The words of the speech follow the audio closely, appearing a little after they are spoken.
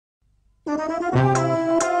Tony,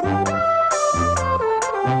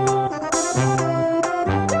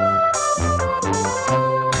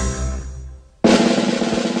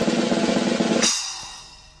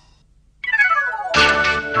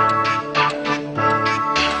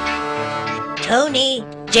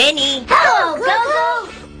 Jenny. Hello,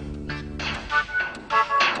 Gogo.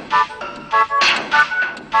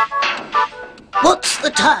 What's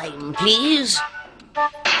the time, please?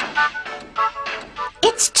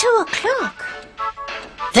 It's 2 o'clock.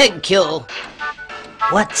 Thank you.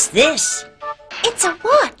 What's this? It's a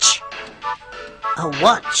watch. A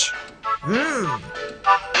watch.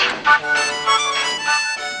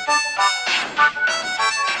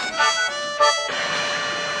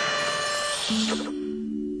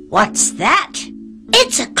 What's that?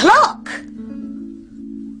 It's a clock.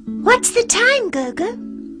 What's the time, Gogo?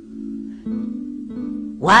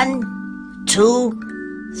 1,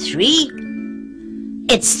 2, 3.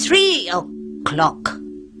 It's 3 o'clock.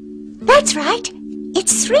 That's right.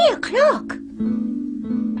 It's 3 o'clock.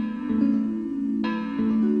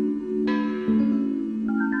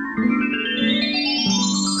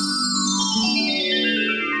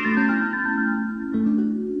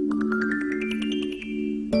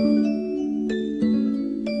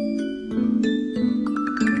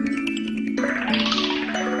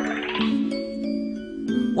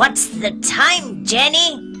 What's the time,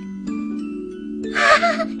 Jenny?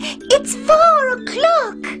 It's 4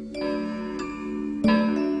 o'clock.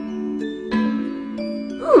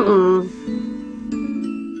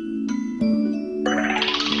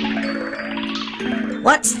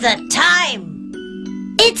 What's the time?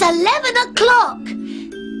 It's 11 o'clock.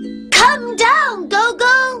 Come down,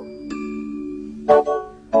 Gogo.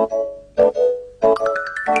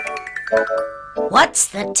 What's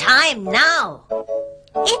the time now?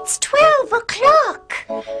 It's 12 o'clock.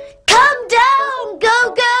 Come down,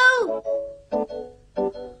 Gogo.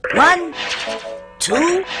 1,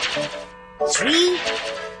 2, 3,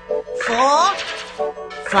 4,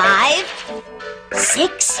 5,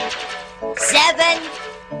 6, 7,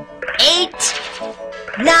 8,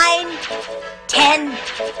 9, 10,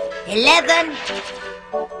 11,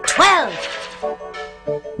 12.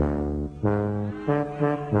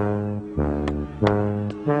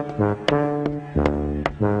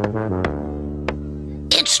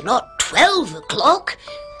 It's not 12 o'clock.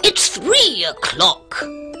 It's 3 o'clock.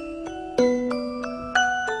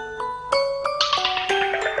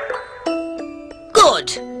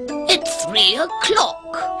 Good. It's 3 o'clock.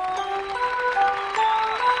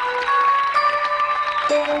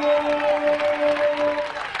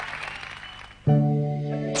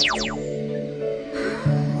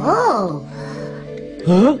 Oh.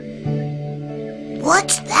 Huh?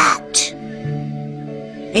 What's that?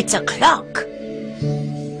 It's a clock.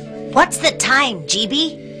 What's the time,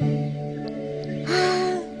 GB?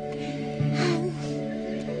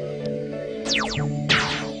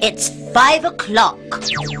 It's 5 o'clock.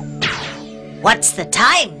 What's the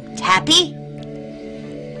time, Tappy?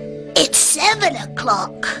 It's 7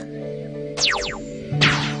 o'clock.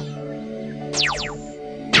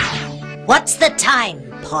 What's the time,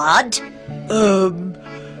 Pod?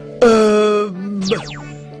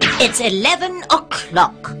 It's 11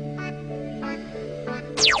 o'clock.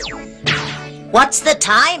 What's the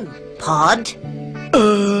time, Pod?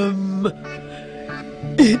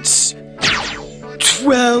 It's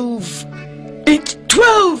 12. It's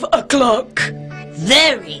 12 o'clock.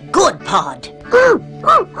 Very good, Pod.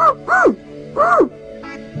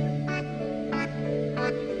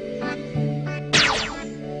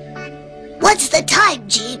 What's the time,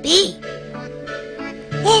 GB?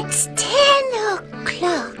 It's 10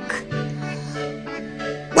 o'clock.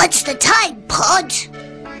 What's the time, Pod?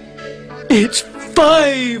 It's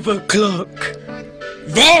 5 o'clock.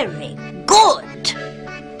 Very good.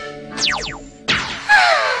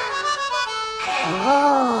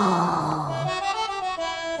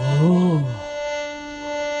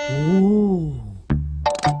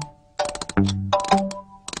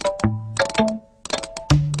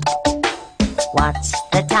 What's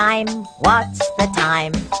the time? What's the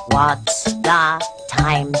time? What's the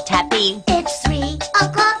time, Tappy? It's 3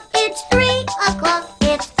 o'clock. It's 3 o'clock.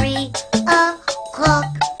 It's 3 o'clock.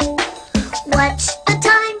 What's the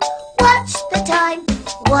time? What's the time?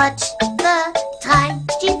 What's the time,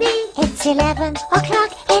 GB? It's 11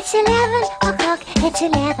 o'clock. It's 11 o'clock. It's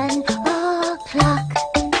 11 o'clock.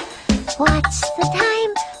 What's the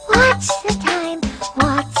time? What's the time?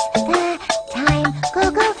 What's the time,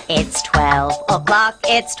 Gogo? It's 12 o'clock.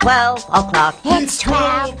 It's 12 o'clock. It's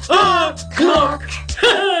 12 o'clock.